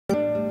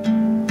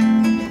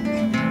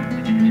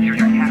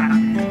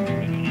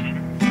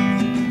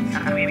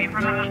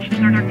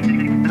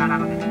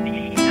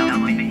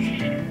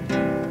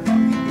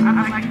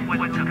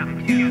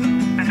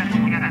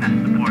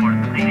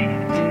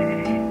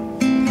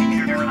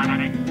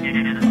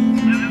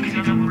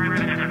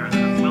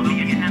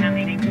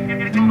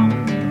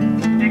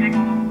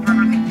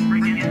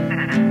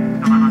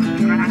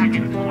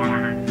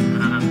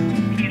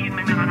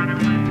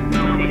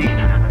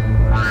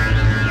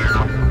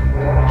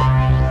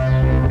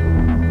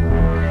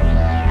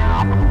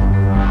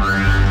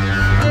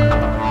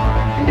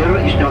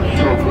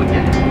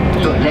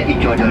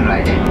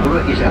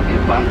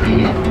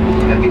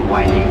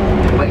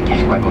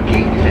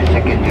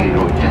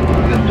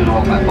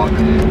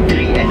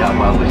tak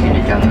bagus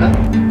ini jangka.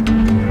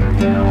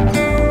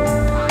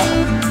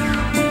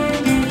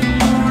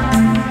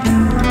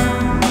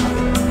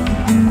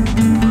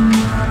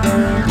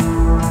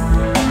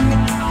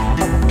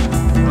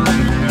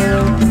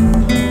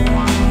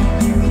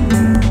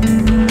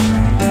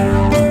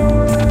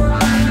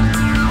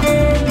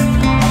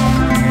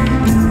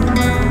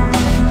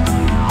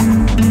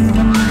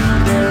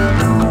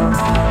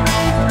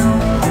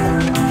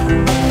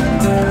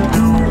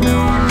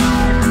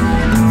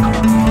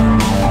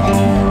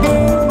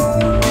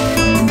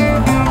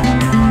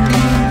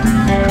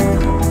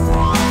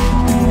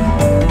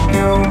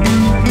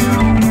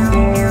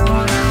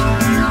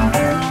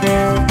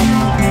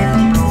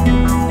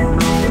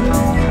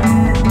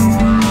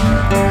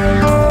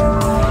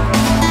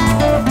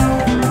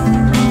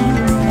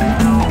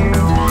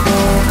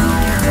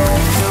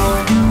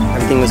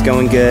 Was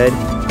going good,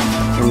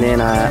 and then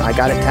I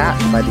got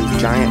attacked by these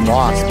giant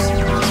wasps.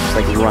 It's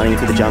like running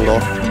through the jungle.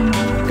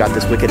 Got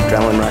this wicked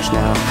adrenaline rush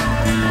now,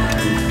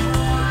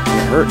 and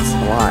it hurts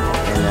a lot.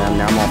 And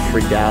now I'm all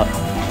freaked out.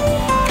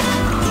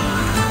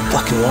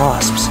 Fucking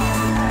wasps!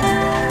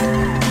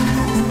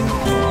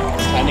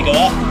 It's time to go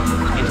up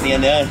into the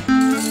unknown.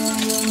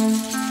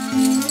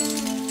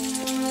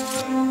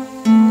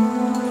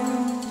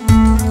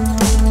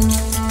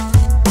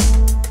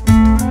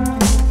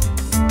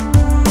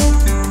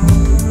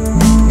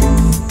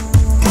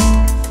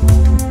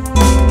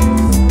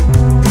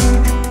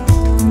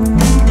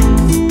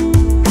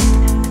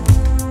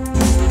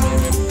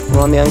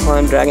 On the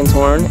unclimbed Dragon's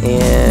Horn,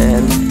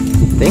 and I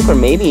think we're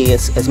maybe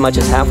as much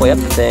as halfway up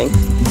the thing.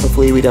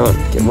 Hopefully we don't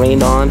get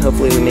rained on.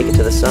 Hopefully we make it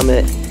to the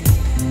summit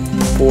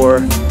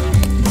before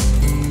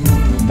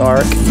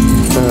dark.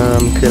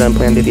 Could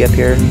unplanned duty up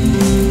here.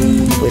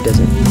 Hopefully it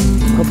doesn't.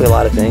 Hopefully a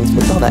lot of things.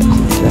 Look at all that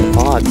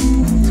fog.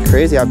 It's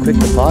crazy how quick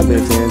the fog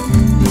moves in.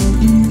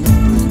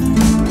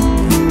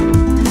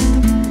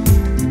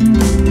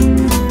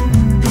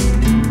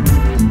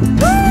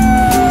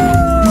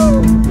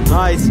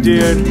 Nice,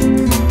 dude.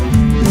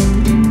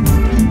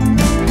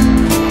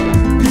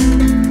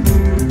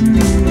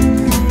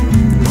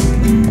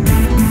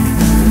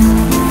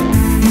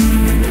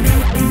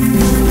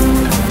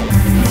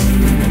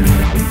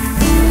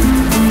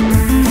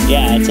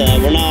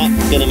 We're not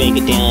gonna make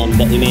it down,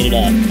 but we made it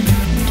up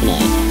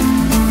tonight.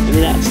 I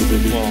mean, that's a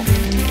biggie. Well, I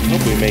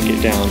hope we make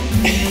it down.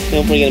 I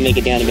hope we're gonna make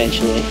it down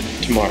eventually.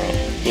 Tomorrow.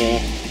 Yeah.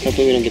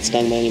 Hopefully we don't get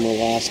stung by any more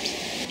wasps.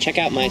 Check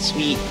out my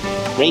sweet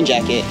rain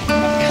jacket.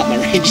 I got my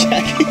rain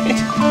jacket.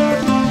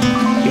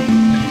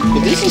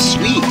 But this is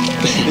sweet.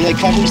 It like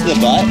covers the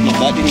butt. My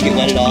butt didn't get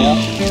wet at all.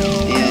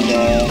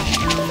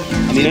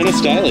 And I mean, kind of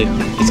stylish.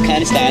 It's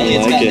kind of stylish.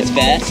 It's got its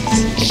vests,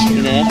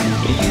 you know.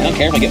 I don't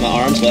care if I get my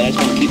arms wet. I just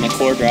want to keep my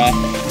core dry.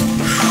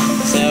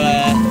 So,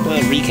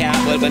 we'll recap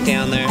what went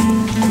down there.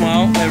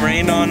 Well, it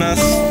rained on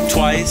us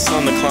twice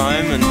on the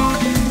climb, and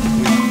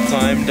we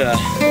climbed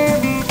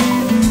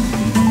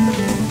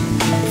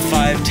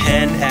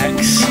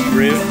 510X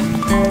route.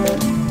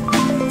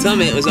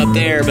 Summit was up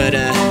there, but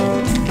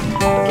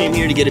came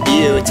here to get a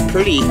view. It's a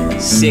pretty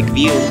sick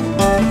view.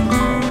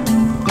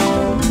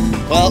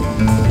 Well,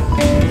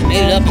 we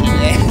made it up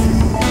anyway.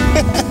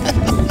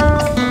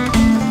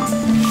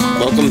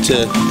 Welcome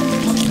to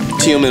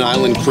Tioman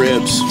Island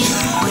Cribs.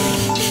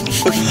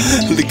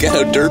 The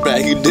ghetto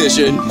dirtbag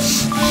edition.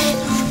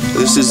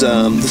 This is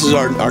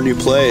our new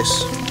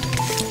place.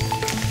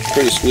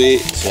 Pretty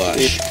sweet.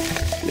 Flush.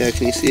 Yeah,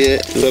 can you see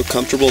it? So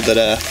comfortable that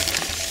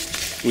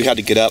we had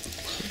to get up,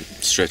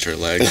 Stretch our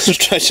legs.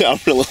 stretch out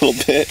for a little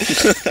bit.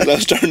 I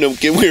was starting to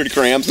get weird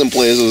cramps in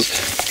places.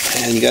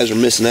 Man, you guys are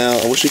missing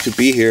out. I wish you could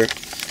be here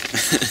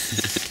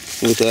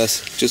with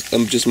us. Just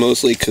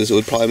mostly because it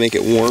would probably make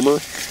it warmer.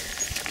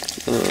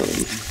 But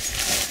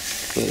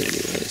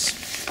anyways.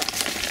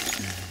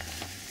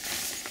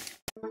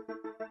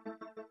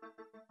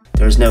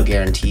 There was no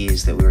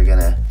guarantees that we were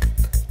gonna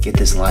get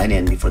this line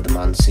in before the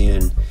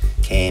monsoon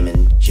came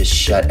and just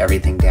shut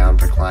everything down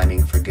for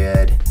climbing for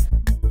good.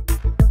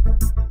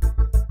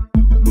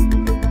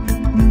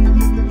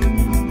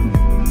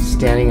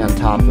 Standing on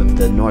top of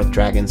the North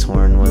Dragon's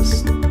Horn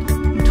was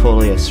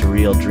totally a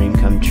surreal dream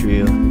come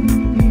true,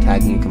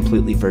 tagging a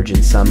completely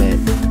virgin summit.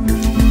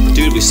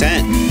 Dude, we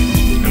sent.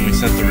 And we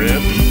sent the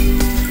rib.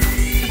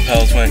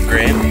 Propels went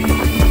great.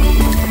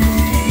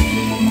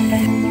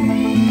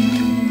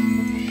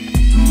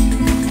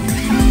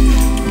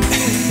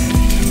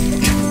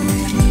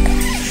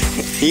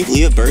 Can you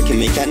believe a bird can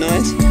make that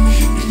noise?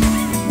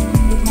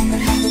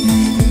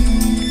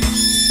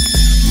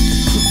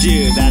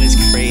 Dude, that is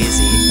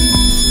crazy.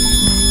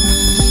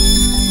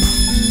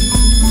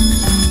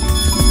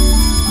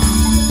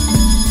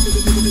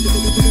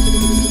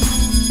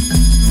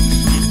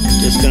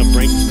 Just gonna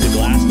break the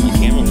glass in my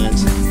camera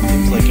lens.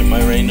 Seems like it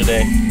might rain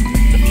today.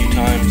 A few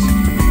times.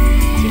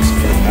 Seems to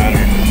be the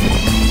pattern.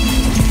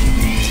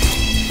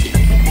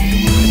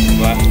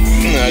 But I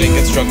didn't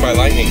get struck by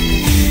lightning.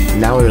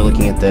 Now we were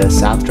looking at the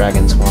South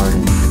Dragon's Horn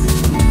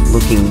and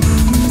looking at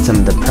some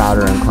of the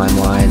prouder unclimbed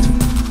lines.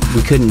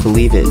 We couldn't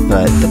believe it,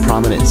 but the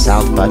prominent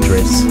south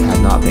buttress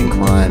had not been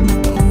climbed.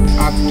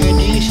 After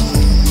this,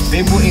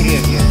 bamboo area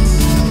here.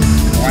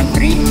 One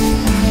tree,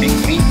 big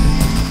tree.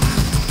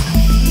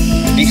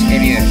 This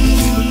area.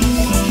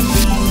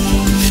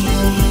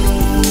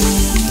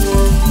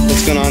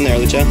 What's going on there,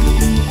 Lucho?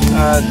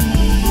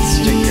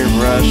 Stick your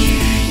brush.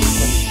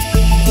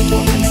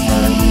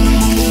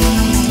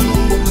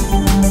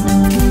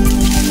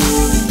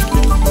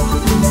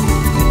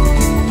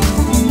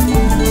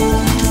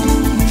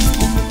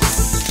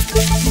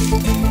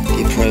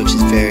 The approach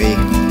is very,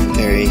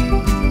 very,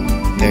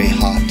 very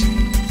hot.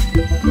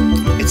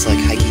 It's like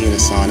hiking in a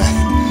sauna.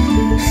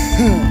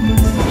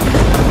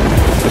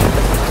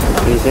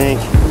 What do you think?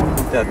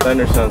 That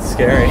thunder sounds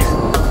scary.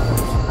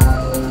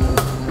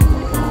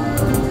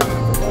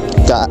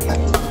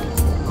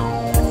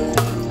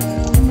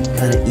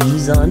 Kind of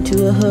ease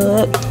onto a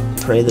hook,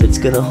 pray that it's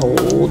gonna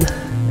hold,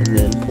 and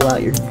then pull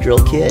out your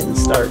drill kit and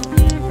start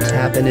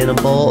tapping in a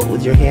bolt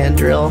with your hand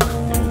drill.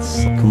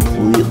 It's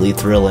completely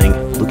thrilling,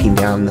 looking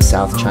down the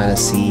South China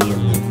Sea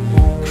and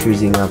then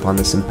cruising up on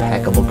this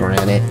impeccable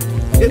granite.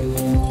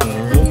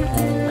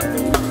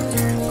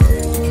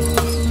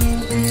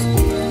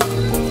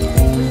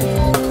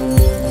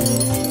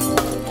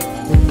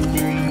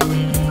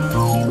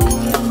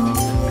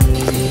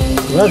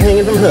 Love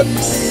hanging from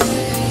hooks.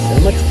 So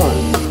much fun.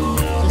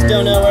 Just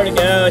don't know where to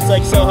go. It's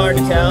like so hard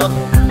to tell.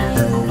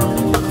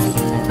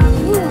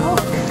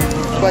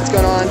 What's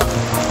going on?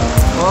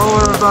 Well,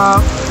 we're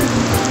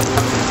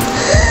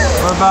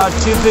about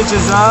 2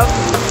 pitches up.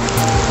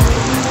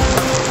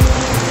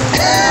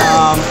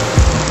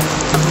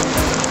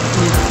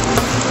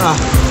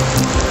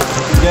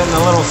 Getting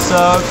a little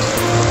soaked.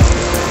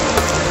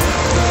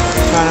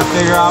 Trying to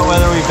figure out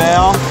whether we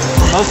bail.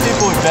 Most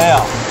people would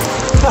bail.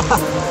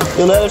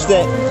 You'll notice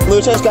that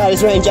Lucho's got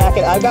his rain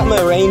jacket. I've got my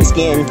rain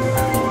skin.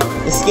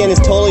 The skin is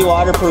totally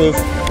waterproof.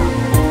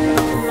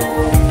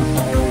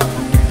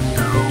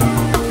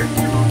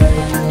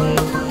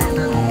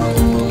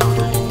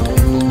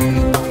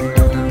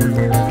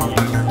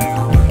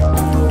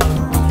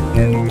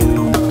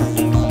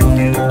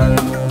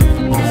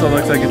 So it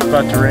looks like it's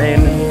about to rain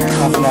in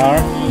half an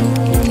hour.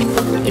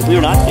 If we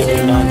were not to get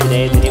rained on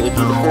today, then it would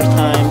be the first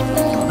time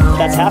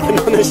that's happened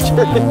on this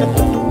trip.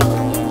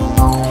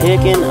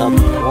 Picking a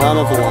plum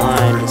of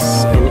lime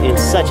in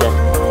such a,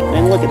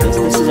 man, look at this.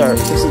 This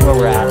is where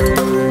we're at.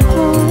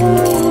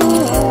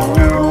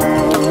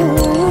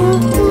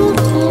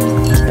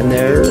 And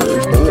there's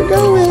where we're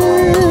going.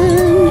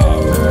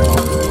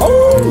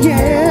 Oh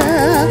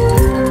yeah!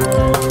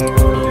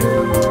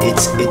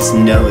 It's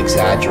no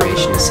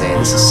exaggeration to say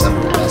this is some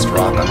of the best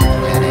rock on the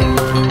planet.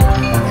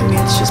 I mean,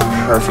 it's just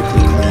perfectly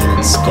clean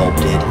and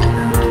sculpted.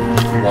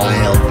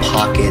 Wild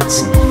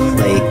pockets and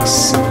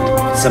flakes.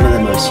 Some of the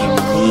most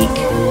unique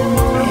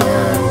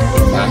and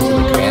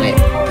immaculate granite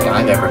that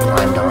I've ever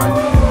climbed on.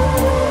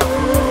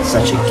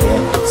 Such a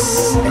gift.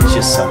 It's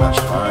just so much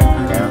fun,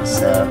 you know?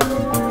 So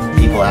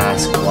people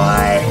ask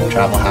why I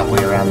travel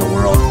halfway around the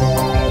world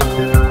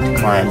to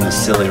climb this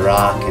silly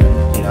rock,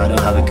 and you know, I don't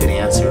have a good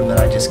answer, but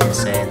I just can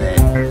say that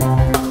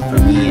for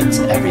me it's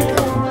everything.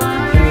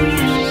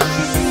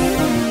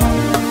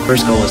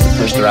 First goal was to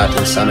push the route to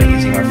the summit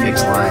using our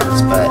fixed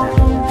lines, but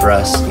for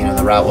us, you know,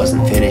 the route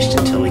wasn't finished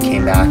until we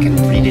came back and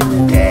redid it in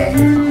a day.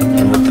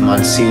 And with the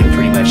monsoon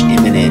pretty much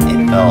imminent,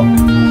 it felt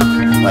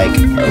like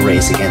a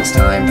race against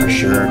time for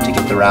sure to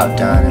get the route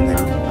done and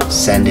then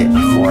send it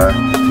before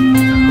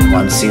the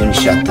monsoon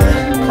shut the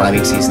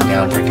climbing season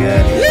down for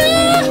good.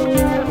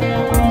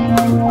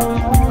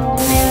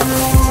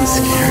 This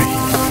is scary.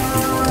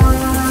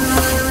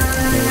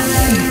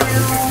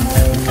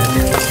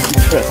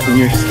 Trusting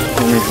your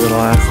these little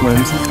ass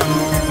limbs.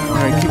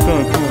 Alright, keep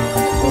going, come on.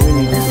 What we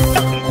need.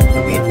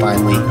 We had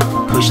finally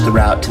pushed the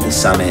route to the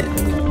summit.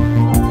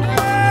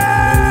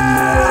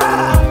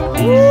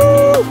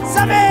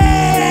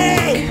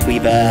 Summit!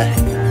 We've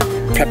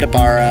prepped up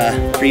our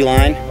 3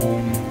 line,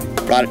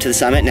 brought it to the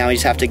summit. Now we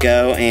just have to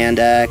go and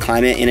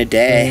climb it in a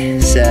day.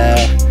 So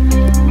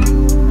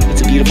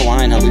it's a beautiful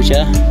line, huh,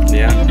 Lucho?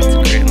 Yeah, it's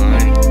a great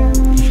line.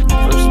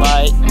 First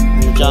light in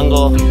the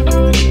jungle,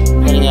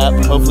 heading up,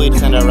 hopefully to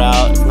send our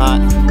route. It's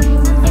not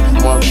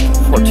more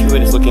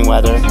fortuitous looking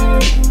weather.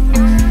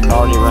 It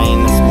already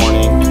rained this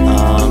morning,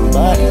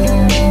 but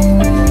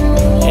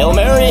Hail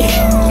Mary!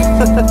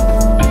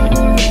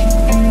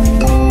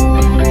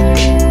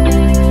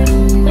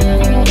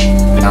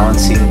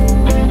 Balancing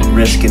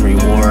risk and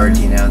reward,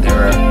 you know,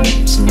 there are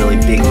some really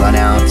big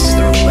runouts.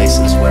 There were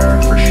places where,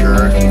 for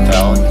sure, if you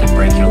fell, you could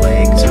break your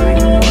legs or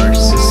even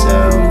worse. So,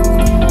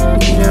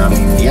 you know,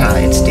 yeah,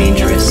 it's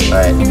dangerous,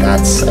 but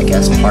that's, I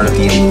guess, part of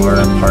the allure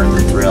and part of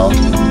the thrill.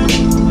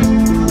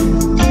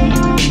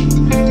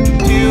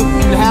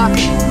 2.5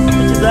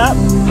 inches up.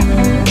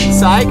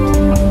 Psyched.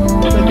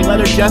 Looks like the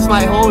weather just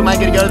might hold. We might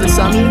get to go to the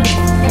summit. I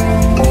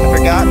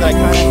forgot that I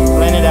kind of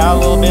rented out a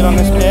little bit on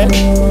this pit.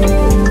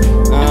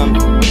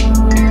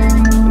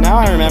 Now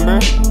I remember.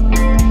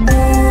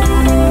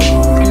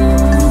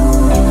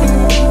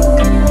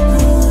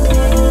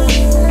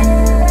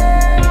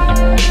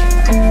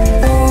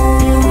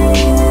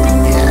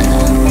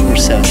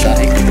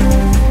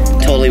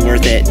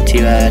 worth it to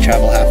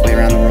travel halfway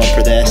around the world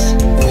for this.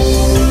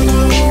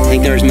 I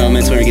think there was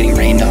moments when we were getting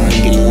rained on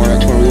and getting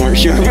worked where we weren't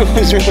sure if it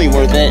was really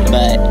worth it,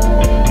 but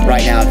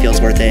right now it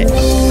feels worth it.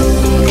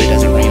 Hopefully it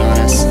doesn't rain on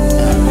us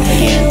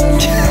again.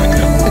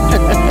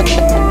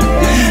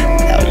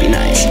 That would be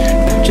nice.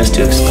 Just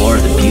to explore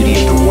the beauty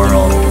of the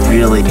world,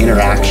 really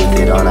interact with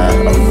it on a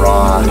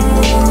raw,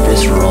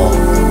 visceral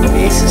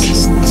basis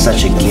is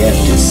such a gift.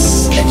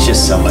 It's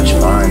just so much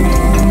fun.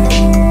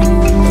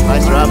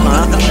 Nice wrap,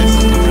 huh?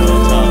 Nice.